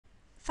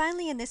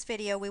finally, in this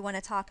video, we want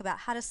to talk about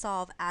how to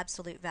solve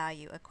absolute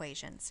value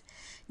equations.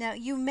 Now,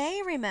 you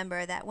may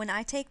remember that when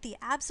I take the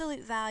absolute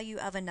value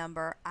of a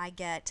number, I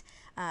get,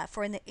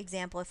 for an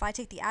example, if I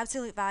take the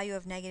absolute value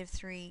of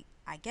 -3,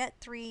 I get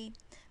 3.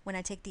 When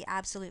I take the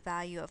absolute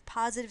value of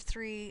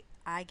 +3,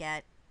 I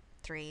get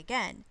 3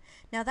 again.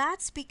 Now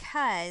that's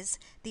because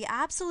the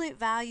absolute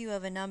value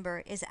of a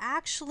number is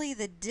actually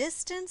the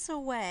distance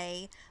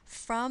away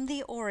from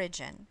the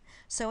origin.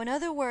 So in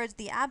other words,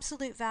 the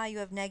absolute value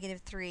of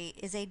 -3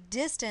 is a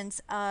distance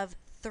of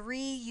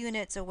 3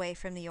 units away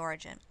from the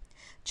origin.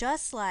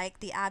 Just like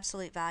the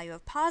absolute value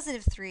of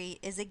 +3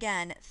 is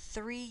again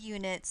 3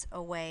 units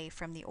away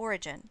from the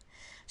origin.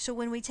 So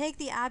when we take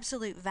the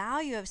absolute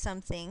value of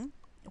something,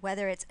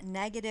 whether it's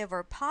negative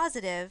or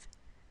positive,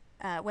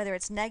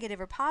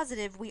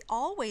 we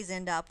always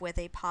end up with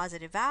a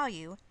positive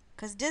value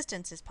because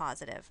distance is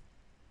positive.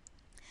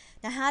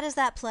 Now, how does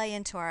that play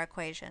into our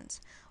equations?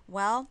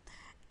 Well,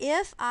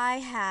 if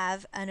I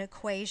have an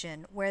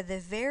equation where the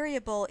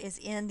variable is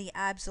in the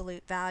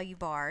absolute value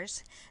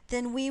bars,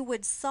 then we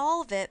would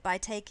solve it by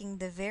taking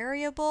the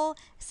variable,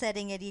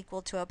 setting it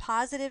equal to a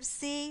positive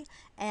c,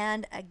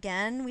 and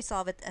again, we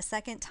solve it a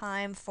second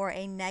time for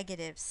a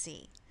negative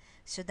c.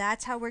 So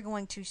that's how we're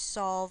going to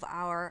solve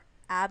our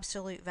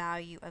absolute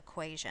value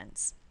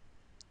equations.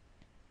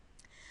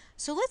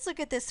 So let's look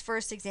at this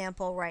first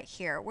example right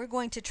here. We're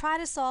going to try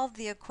to solve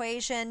the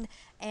equation,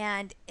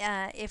 and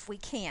if we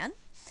can,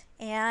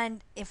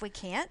 and if we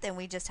can't, then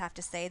we just have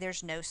to say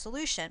there's no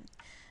solution.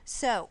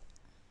 So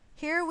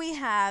here we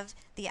have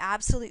the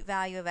absolute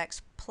value of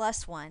x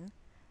plus 1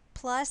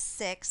 plus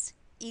 6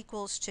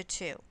 equals to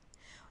 2.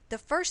 The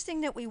first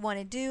thing that we want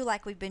to do,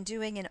 like we've been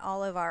doing in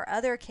all of our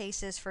other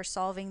cases for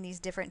solving these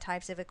different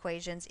types of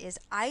equations, is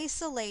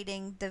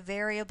isolating the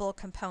variable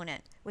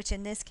component, which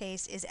in this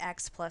case is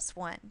x plus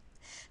 1.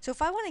 So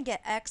if I want to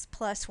get x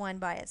plus 1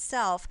 by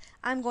itself,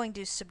 I'm going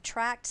to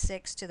subtract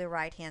 6 to the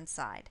right-hand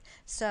side.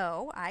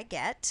 So I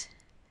get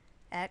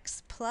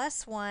x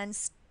plus 1,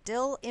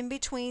 still in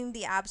between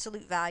the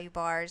absolute value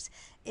bars,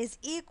 is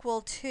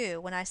equal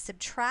to, when I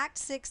subtract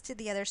 6 to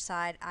the other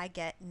side, I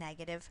get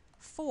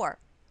 -4.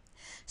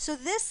 So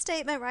this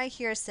statement right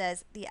here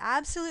says the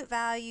absolute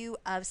value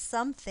of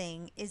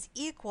something is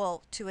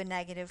equal to a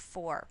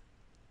 -4.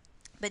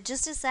 But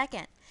just a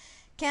second,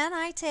 can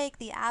I take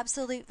the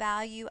absolute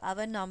value of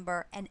a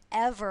number and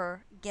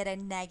ever get a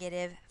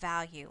negative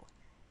value?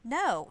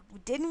 No.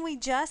 Didn't we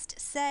just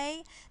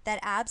say that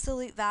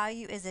absolute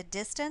value is a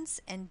distance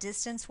and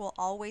distance will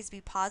always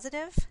be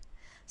positive?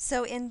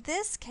 So in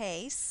this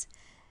case,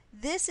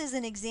 this is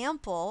an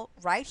example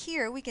right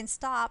here. We can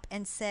stop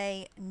and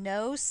say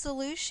no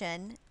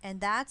solution,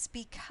 and that's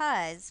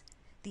because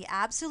the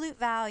absolute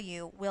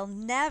value will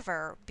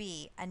never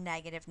be a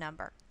negative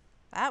number.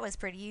 That was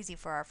pretty easy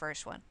for our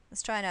first one.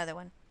 Let's try another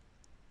one.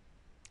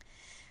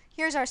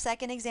 Here's our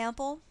second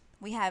example.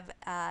 We have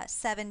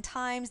 7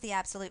 times the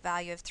absolute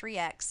value of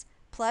 3x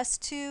plus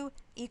 2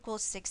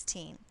 equals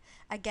 16.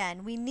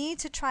 Again, we need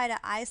to try to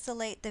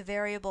isolate the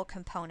variable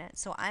component.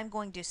 So I'm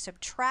going to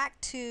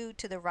subtract 2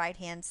 to the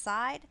right-hand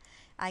side.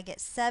 I get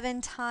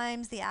 7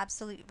 times the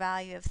absolute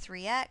value of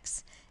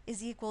 3x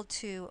is equal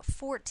to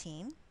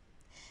 14.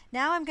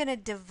 Now I'm going to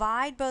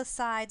divide both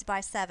sides by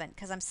 7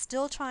 because I'm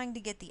still trying to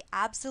get the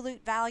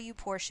absolute value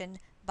portion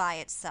by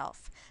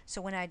itself.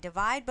 So when I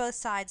divide both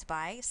sides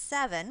by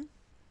 7,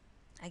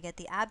 I get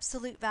the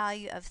absolute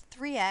value of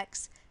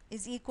 3x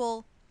is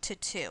equal to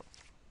 2.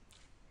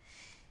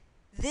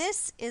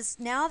 This is,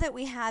 now that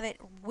we have it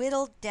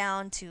whittled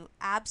down to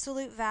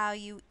absolute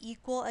value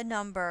equal a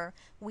number,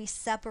 we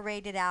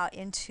separate it out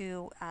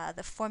into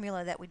the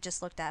formula that we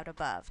just looked at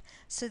above.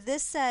 So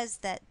this says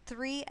that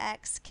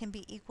 3x can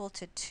be equal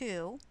to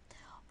 2,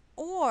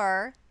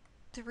 or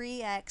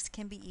 3x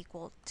can be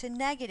equal to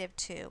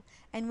 -2.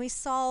 And we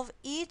solve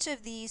each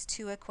of these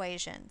two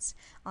equations.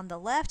 On the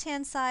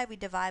left-hand side, we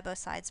divide both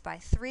sides by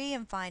 3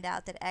 and find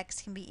out that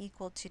x can be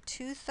equal to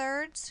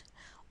 2/3,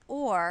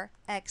 or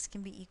x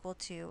can be equal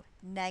to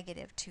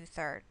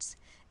 -2/3.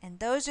 And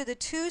those are the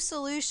two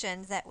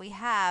solutions that we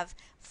have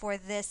for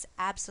this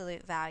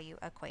absolute value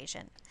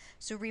equation.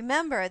 So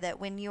remember that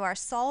when you are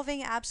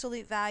solving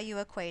absolute value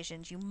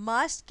equations, you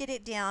must get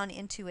it down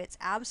into its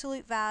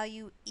absolute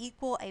value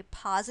equal a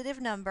positive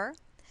number,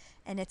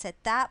 and it's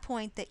at that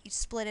point that you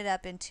split it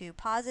up into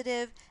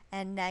positive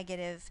and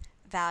negative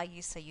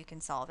values so you can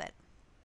solve it.